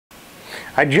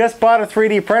I just bought a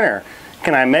 3D printer.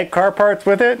 Can I make car parts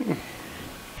with it?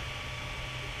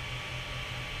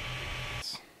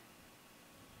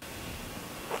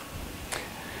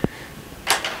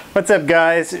 What's up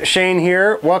guys, Shane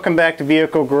here. Welcome back to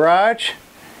V.Hickle Garage.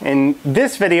 In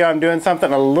this video I'm doing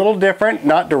something a little different,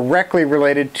 not directly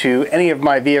related to any of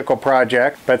my vehicle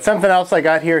projects, but something else I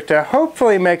got here to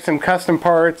hopefully make some custom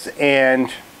parts and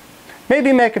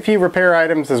maybe make a few repair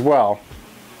items as well.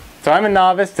 So I'm a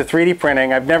novice to 3D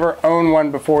printing. I've never owned one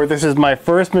before. This is my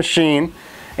first machine,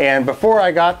 and before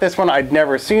I got this one I'd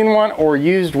never seen one or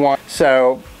used one.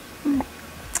 So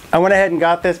I went ahead and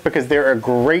got this because they're a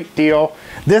great deal.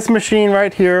 This machine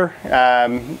right here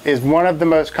is one of the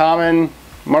most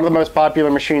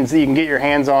popular machines that you can get your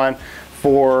hands on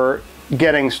for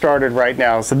getting started right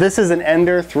now. So this is an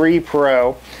Ender 3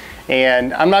 Pro,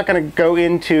 and I'm not going to go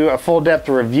into a full depth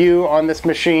review on this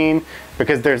machine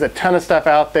because there's a ton of stuff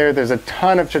out there. There's a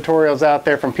ton of tutorials out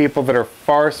there from people that are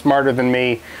far smarter than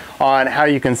me on how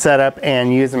you can set up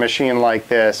and use a machine like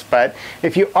this. But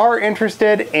if you are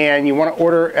interested and you want to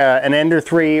order an Ender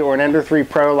 3 or an Ender 3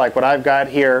 Pro like what I've got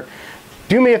here,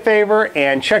 do me a favor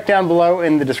and check down below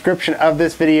in the description of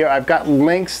this video. I've got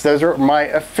links. Those are my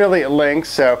affiliate links,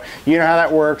 so you know how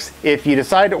that works. If you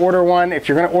decide to order one, if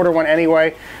you're going to order one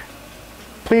anyway,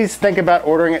 please think about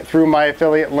ordering it through my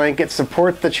affiliate link. It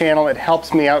supports the channel, it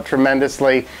helps me out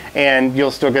tremendously, and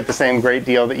you'll still get the same great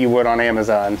deal that you would on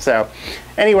Amazon. So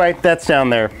anyway, that's down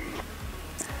there.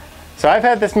 So I've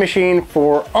had this machine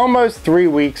for almost 3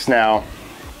 weeks now,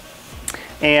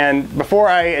 and before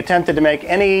I attempted to make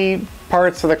any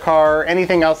parts of the car,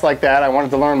 anything else like that, I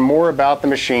wanted to learn more about the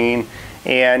machine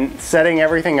and setting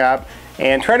everything up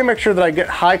and try to make sure that I get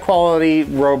high quality,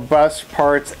 robust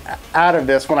parts out of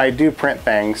this when I do print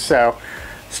things. So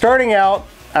starting out,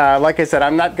 like I said,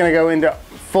 I'm not going to go into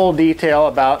full detail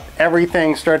about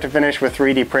everything start to finish with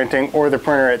 3D printing or the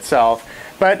printer itself.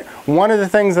 But one of the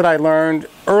things that I learned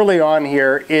early on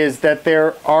here is that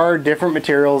there are different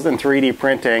materials in 3D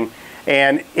printing.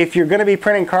 And if you're going to be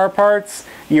printing car parts,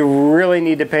 you really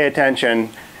need to pay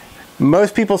attention.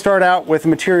 Most people start out with a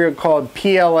material called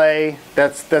PLA.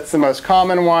 That's the most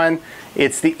common one.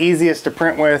 It's the easiest to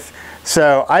print with.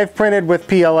 So I've printed with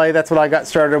PLA. That's what I got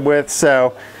started with.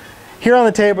 So here on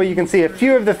the table you can see a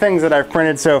few of the things that I've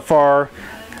printed so far.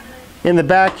 In the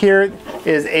back here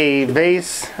is a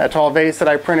vase, a tall vase that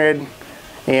I printed,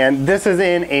 and this is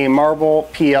in a marble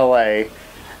PLA.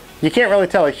 You can't really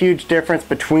tell a huge difference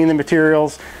between the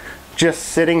materials just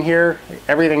sitting here.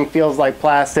 Everything feels like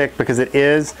plastic because it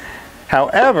is.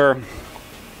 However,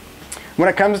 when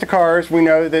it comes to cars, we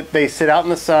know that they sit out in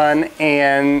the sun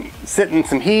and sit in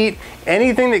some heat.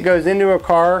 Anything that goes into a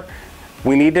car,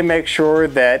 we need to make sure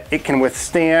that it can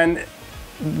withstand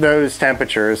those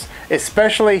temperatures,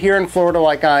 especially here in Florida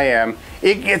like I am.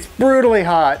 It gets brutally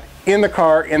hot in the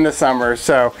car in the summer.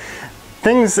 So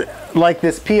things like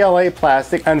this PLA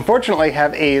plastic unfortunately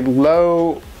have a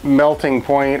low melting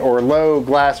point or low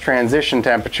glass transition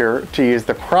temperature, to use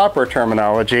the proper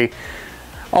terminology.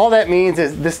 All that means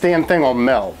is this damn thing will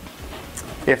melt.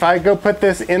 If I go put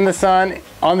this in the sun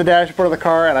on the dashboard of the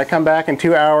car and I come back in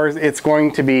 2 hours, it's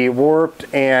going to be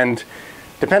warped, and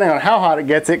depending on how hot it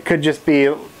gets, it could just be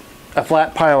a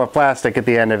flat pile of plastic at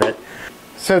the end of it.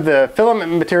 So the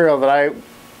filament material that I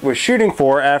was shooting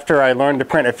for after I learned to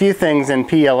print a few things in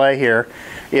PLA here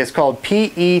is called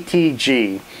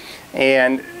PETG,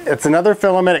 and it's another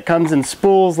filament. It comes in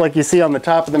spools like you see on the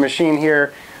top of the machine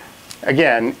here.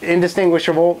 Again,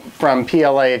 indistinguishable from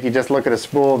PLA. If you just look at a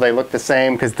spool, they look the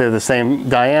same because they're the same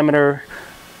diameter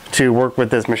to work with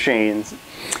this machines.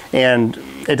 And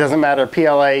it doesn't matter,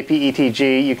 PLA,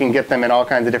 PETG, you can get them in all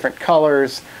kinds of different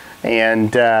colors,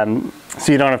 and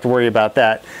so you don't have to worry about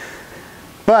that.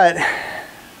 But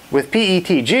with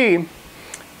PETG,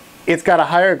 it's got a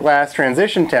higher glass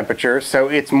transition temperature, so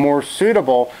it's more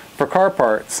suitable for car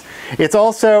parts. It's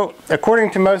also, according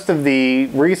to most of the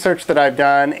research that I've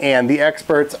done and the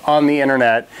experts on the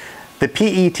internet, the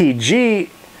PETG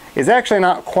is actually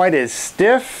not quite as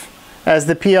stiff as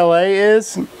the PLA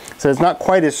is, so it's not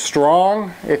quite as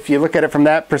strong if you look at it from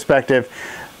that perspective.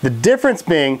 The difference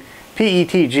being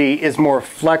PETG is more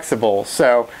flexible.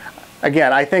 So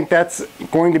again, I think that's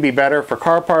going to be better for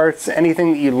car parts.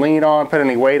 Anything that you lean on, put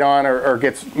any weight on, or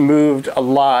gets moved a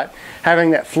lot, having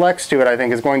that flex to it I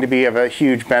think is going to be of a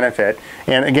huge benefit.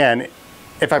 And again,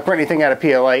 if I print anything out of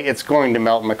PLA, it's going to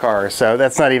melt in the car, so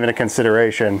that's not even a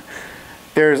consideration.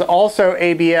 There's also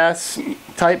ABS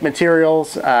type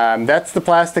materials. That's the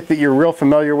plastic that you're real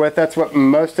familiar with. That's what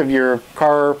most of your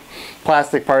car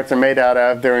plastic parts are made out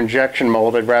of. They're injection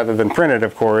molded rather than printed,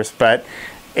 of course, but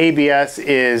ABS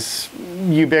is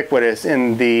ubiquitous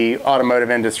in the automotive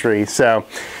industry. So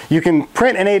you can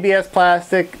print an ABS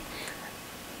plastic.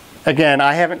 Again,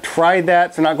 I haven't tried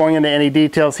that, so not going into any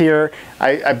details here.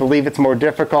 I believe it's more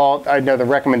difficult. I know the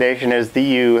recommendation is that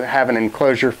you have an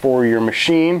enclosure for your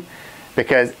machine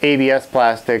because ABS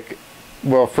plastic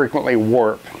will frequently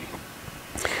warp.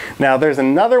 Now there's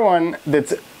another one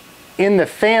that's in the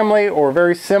family or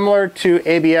very similar to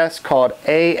ABS called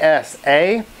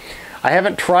ASA. I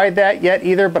haven't tried that yet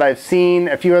either, but I've seen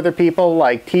a few other people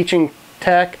like Teaching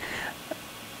Tech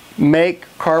make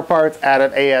car parts out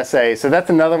of ASA. So that's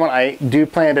another one I do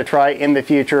plan to try in the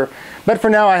future. But for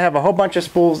now, I have a whole bunch of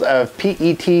spools of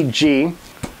PETG.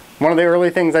 One of the early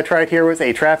things I tried here was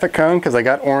a traffic cone because I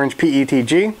got orange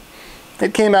PETG.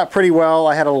 It came out pretty well.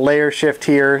 I had a layer shift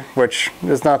here, which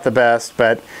is not the best,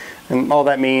 but and all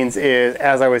that means is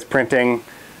as I was printing,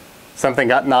 something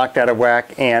got knocked out of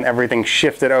whack and everything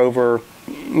shifted over,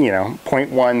 you know, 0.1,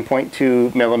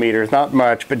 0.2 millimeters. Not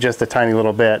much, but just a tiny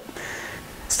little bit.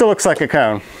 Still looks like a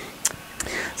cone.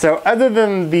 So other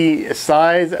than the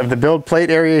size of the build plate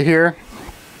area here,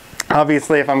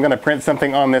 obviously if I'm going to print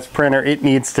something on this printer, it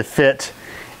needs to fit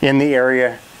in the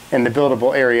area, in the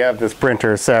buildable area of this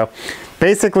printer. So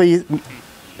basically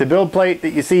the build plate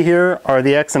that you see here are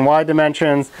the X and Y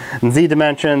dimensions and Z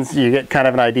dimensions. You get kind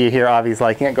of an idea here. Obviously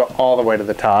I can't go all the way to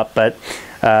the top, but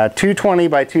 220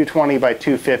 by 220 by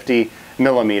 250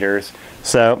 millimeters.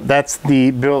 So that's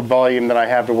the build volume that I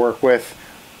have to work with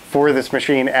for this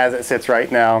machine as it sits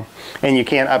right now, and you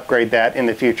can upgrade that in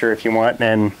the future if you want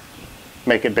and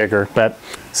make it bigger. But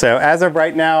so as of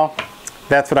right now,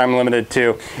 that's what I'm limited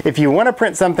to. If you want to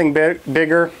print something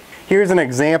bigger, here's an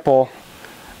example.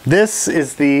 This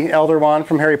is the Elder Wand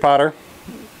from Harry Potter.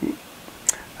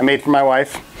 I made for my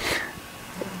wife,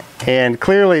 and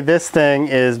clearly this thing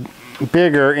is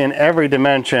bigger in every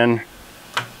dimension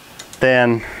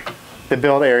than the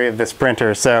build area of this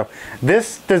printer. So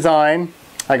this design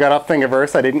I got off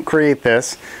Thingiverse. I didn't create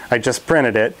this, I just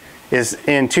printed it, is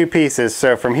in two pieces.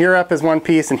 So from here up is one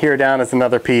piece and here down is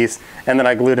another piece, and then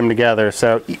I glued them together.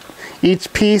 So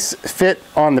each piece fit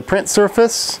on the print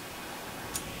surface,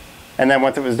 and then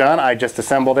once it was done I just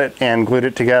assembled it and glued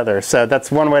it together. So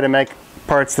that's one way to make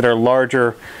parts that are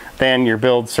larger than your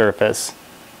build surface.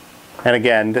 And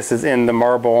again, this is in the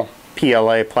marble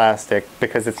PLA plastic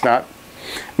because it's not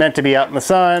meant to be out in the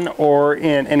sun or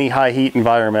in any high heat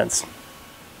environments.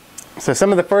 So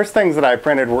some of the first things that I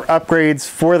printed were upgrades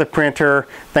for the printer,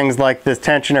 things like this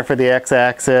tensioner for the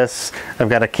X-axis. I've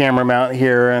got a camera mount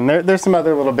here, and there's some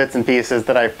other little bits and pieces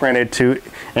that I've printed to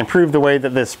improve the way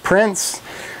that this prints,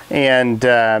 and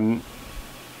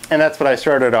that's what I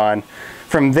started on.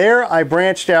 From there I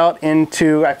branched out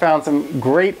into, I found some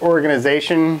great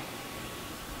organization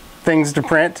things to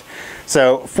print.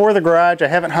 So for the garage, I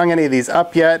haven't hung any of these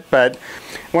up yet, but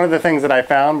one of the things that I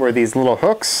found were these little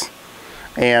hooks.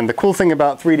 And the cool thing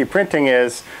about 3D printing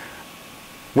is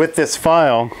with this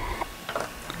file,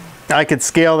 I could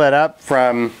scale that up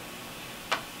from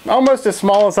almost as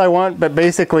small as I want, but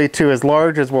basically to as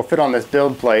large as will fit on this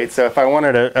build plate. So if I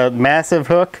wanted a massive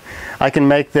hook, I can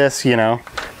make this, you know,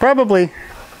 probably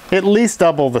at least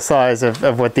double the size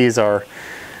of what these are.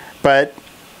 But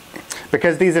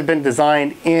because these have been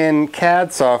designed in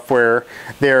CAD software,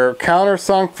 they're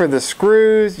countersunk for the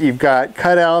screws. You've got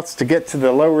cutouts to get to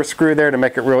the lower screw there to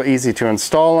make it real easy to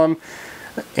install them,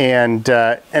 and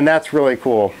that's really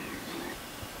cool.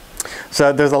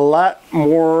 So there's a lot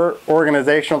more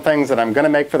organizational things that I'm going to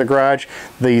make for the garage.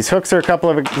 These hooks are a couple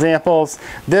of examples.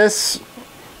 This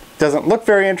doesn't look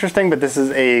very interesting, but this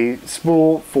is a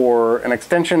spool for an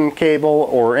extension cable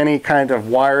or any kind of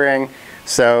wiring.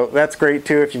 So that's great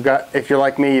too. If you're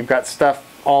like me, you've got stuff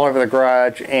all over the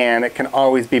garage and it can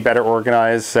always be better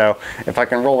organized. So if I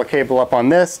can roll a cable up on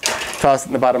this, toss it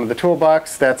in the bottom of the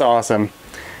toolbox, that's awesome.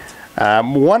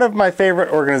 One of my favorite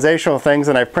organizational things,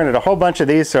 and I've printed a whole bunch of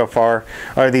these so far,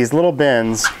 are these little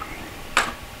bins.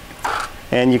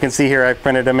 And you can see here I've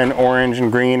printed them in orange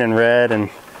and green and red and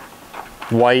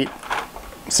white,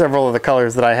 several of the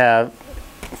colors that I have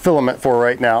filament for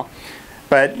right now.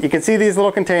 But you can see these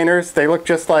little containers. They look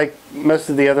just like most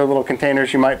of the other little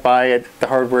containers you might buy at the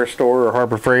hardware store or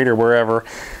Harbor Freight or wherever.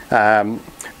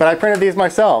 But I printed these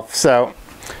myself. So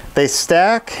they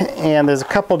stack, and there's a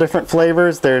couple different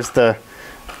flavors.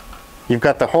 You've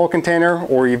got the whole container,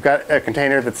 or you've got a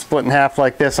container that's split in half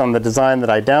like this on the design that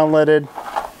I downloaded.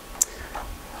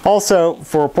 Also,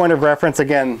 for a point of reference,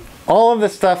 again, all of the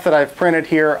stuff that I've printed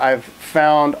here I've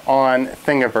found on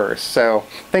Thingiverse. So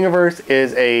Thingiverse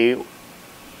is a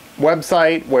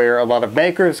website where a lot of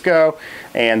makers go,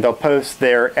 and they'll post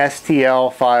their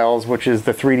STL files, which is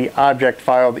the 3D object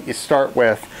file that you start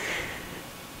with.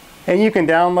 And you can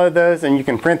download those and you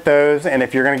can print those, and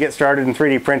if you're going to get started in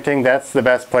 3D printing, that's the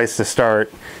best place to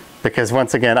start, because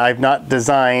once again, I've not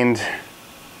designed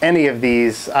any of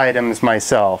these items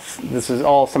myself. This is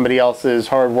all somebody else's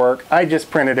hard work. I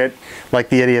just printed it like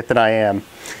the idiot that I am.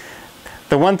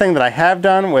 The one thing that I have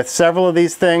done with several of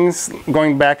these things,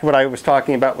 going back to what I was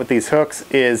talking about with these hooks,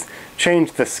 is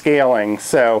change the scaling.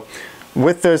 So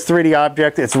with those 3D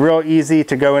objects, it's real easy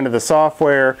to go into the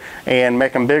software and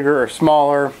make them bigger or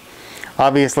smaller.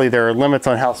 Obviously, there are limits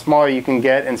on how small you can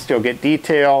get and still get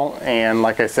detail, and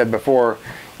like I said before,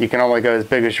 you can only go as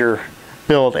big as your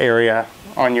build area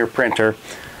on your printer.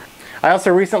 I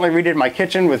also recently redid my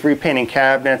kitchen with repainting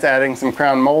cabinets, adding some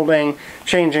crown molding,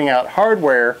 changing out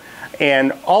hardware,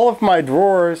 and all of my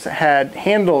drawers had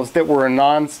handles that were a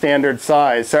non-standard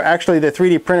size. So actually the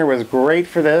 3D printer was great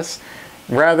for this.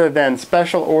 Rather than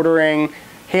special ordering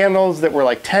handles that were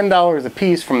like $10 a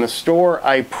piece from the store,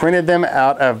 I printed them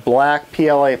out of black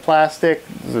PLA plastic.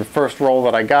 This is the first roll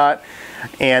that I got,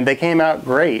 and they came out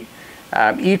great.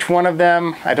 Each one of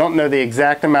them, I don't know the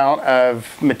exact amount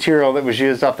of material that was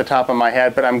used off the top of my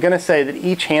head, but I'm going to say that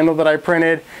each handle that I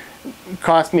printed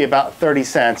cost me about 30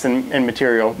 cents in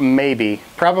material, maybe.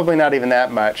 Probably not even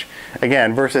that much.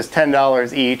 Again, versus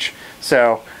 $10 each.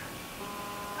 So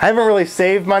I haven't really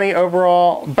saved money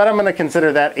overall, but I'm going to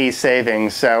consider that a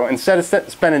savings. So instead of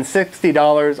spending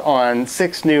 $60 on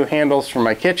 6 new handles for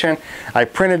my kitchen, I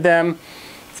printed them,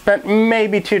 spent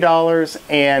maybe $2,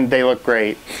 and they look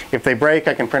great. If they break,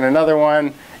 I can print another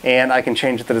one, and I can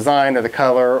change the design or the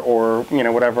color or, you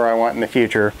know, whatever I want in the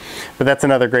future. But that's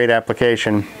another great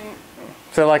application.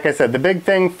 So like I said, the big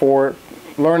thing for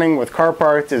learning with car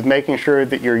parts is making sure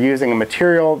that you're using a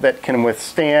material that can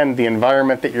withstand the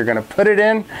environment that you're going to put it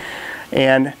in.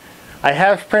 And I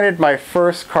have printed my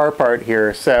first car part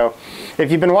here. So if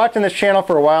you've been watching this channel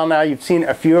for a while now, you've seen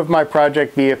a few of my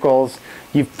project vehicles.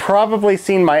 You've probably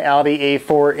seen my Audi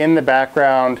A4 in the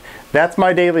background. That's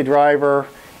my daily driver.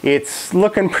 It's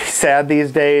looking pretty sad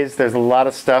these days. There's a lot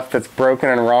of stuff that's broken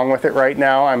and wrong with it right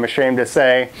now, I'm ashamed to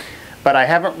say. But I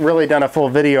haven't really done a full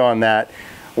video on that.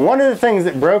 One of the things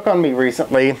that broke on me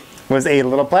recently was a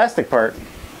little plastic part.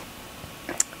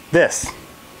 This.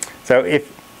 So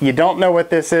if you don't know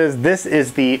what this is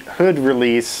the hood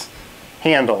release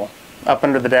handle up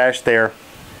under the dash there.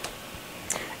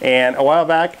 And a while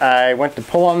back I went to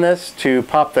pull on this to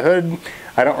pop the hood.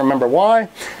 I don't remember why.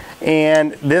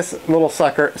 And this little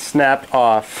sucker snapped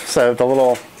off. So the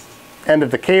little end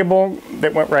of the cable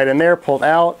that went right in there pulled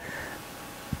out.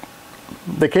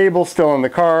 The cable's still in the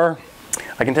car.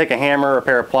 I can take a hammer or a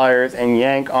pair of pliers and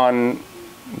yank on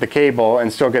the cable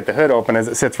and still get the hood open as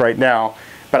it sits right now.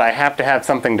 But I have to have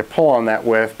something to pull on that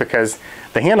with because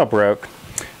the handle broke.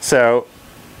 So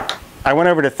I went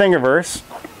over to Thingiverse,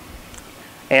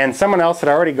 and someone else had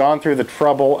already gone through the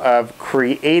trouble of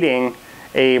creating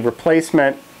a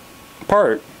replacement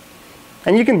part.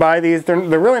 And you can buy these. They're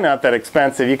really not that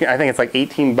expensive. I think it's like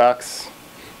 18 bucks.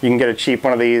 You can get a cheap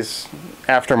one of these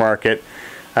aftermarket.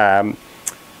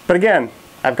 But again,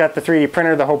 I've got the 3D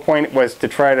printer. The whole point was to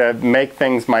try to make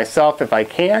things myself if I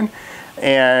can.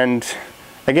 And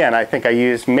again, I think I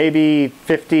used maybe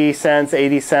 50 cents,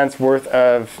 80 cents worth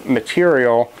of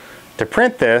material to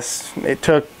print this. It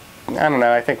took, I don't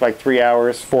know, I think like 3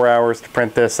 hours, 4 hours to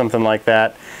print this, something like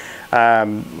that.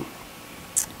 And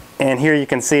here you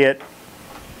can see it.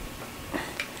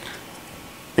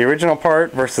 The original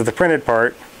part versus the printed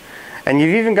part. And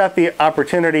you've even got the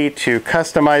opportunity to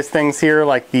customize things here,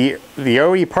 like the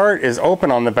OE part is open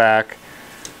on the back.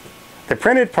 The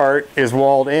printed part is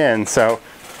walled in, so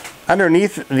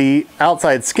underneath the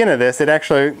outside skin of this, it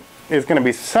actually is going to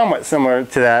be somewhat similar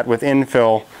to that with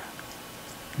infill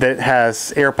that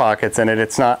has air pockets in it.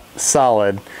 It's not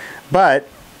solid, but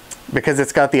because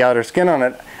it's got the outer skin on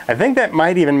it, I think that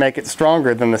might even make it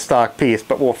stronger than the stock piece,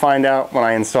 but we'll find out when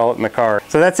I install it in the car.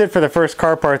 So that's it for the first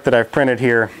car part that I've printed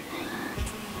here.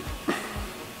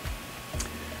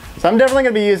 So I'm definitely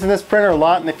going to be using this printer a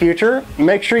lot in the future.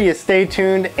 Make sure you stay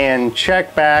tuned and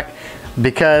check back,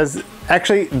 because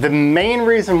actually the main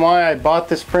reason why I bought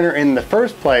this printer in the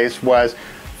first place was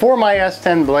for my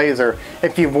S10 Blazer.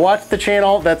 If you've watched the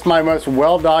channel, that's my most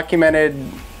well-documented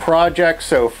project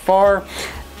so far.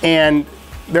 And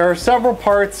there are several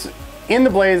parts in the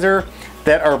Blazer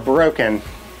that are broken.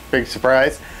 Big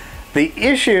surprise. The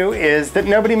issue is that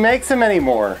nobody makes them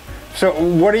anymore. So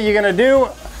what are you going to do?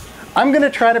 I'm going to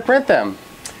try to print them.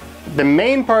 The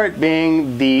main part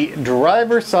being the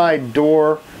driver's side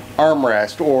door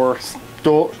armrest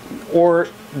or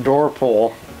door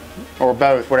pull, or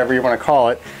both, whatever you want to call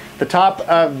it. The top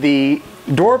of the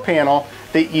door panel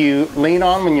that you lean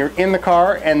on when you're in the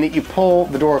car and that you pull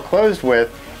the door closed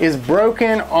with is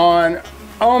broken on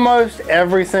almost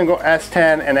every single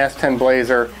S10 and S10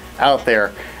 Blazer out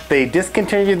there. They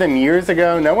discontinued them years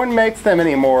ago. No one makes them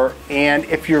anymore, and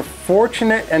if you're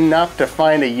fortunate enough to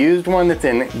find a used one that's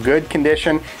in good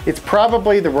condition, it's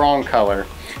probably the wrong color.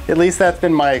 At least that's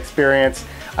been my experience.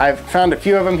 I've found a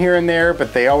few of them here and there,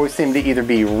 but they always seem to either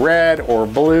be red or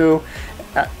blue,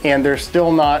 and they're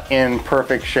still not in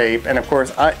perfect shape. And of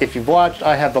course, if you've watched,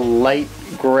 I have the light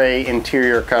gray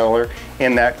interior color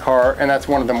in that car, and that's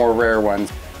one of the more rare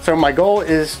ones. So my goal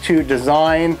is to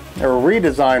design, or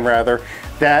redesign rather,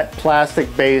 that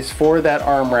plastic base for that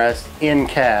armrest in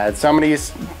CAD. So I'm going to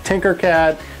use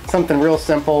Tinkercad, something real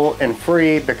simple and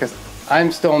free, because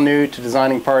I'm still new to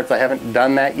designing parts. I haven't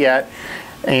done that yet,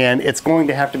 and it's going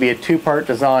to have to be a two-part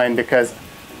design because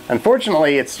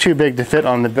unfortunately it's too big to fit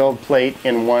on the build plate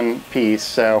in one piece.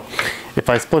 So if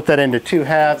I split that into two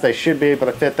halves, I should be able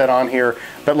to fit that on here.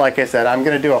 But like I said, I'm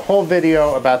going to do a whole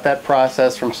video about that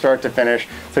process from start to finish,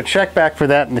 so check back for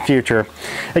that in the future.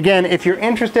 Again, if you're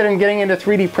interested in getting into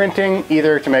 3D printing,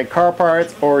 either to make car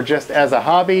parts or just as a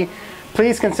hobby,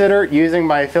 please consider using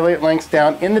my affiliate links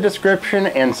down in the description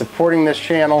and supporting this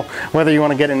channel, whether you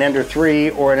want to get an Ender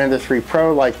 3 or an Ender 3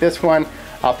 Pro like this one.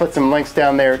 I'll put some links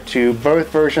down there to both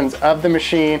versions of the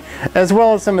machine, as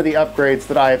well as some of the upgrades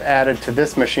that I've added to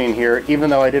this machine here, even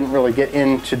though I didn't really get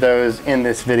into those in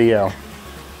this video.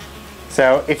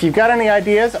 So if you've got any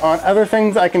ideas on other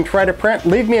things I can try to print,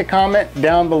 leave me a comment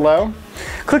down below.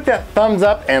 Click that thumbs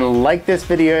up and like this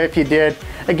video if you did.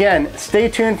 Again, stay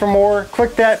tuned for more.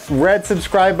 Click that red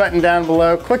subscribe button down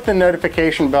below. Click the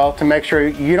notification bell to make sure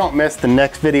you don't miss the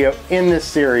next video in this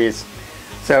series.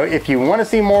 So if you want to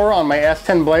see more on my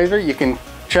S10 Blazer, you can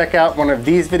check out one of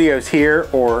these videos here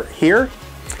or here.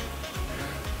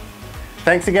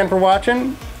 Thanks again for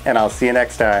watching, and I'll see you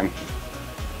next time.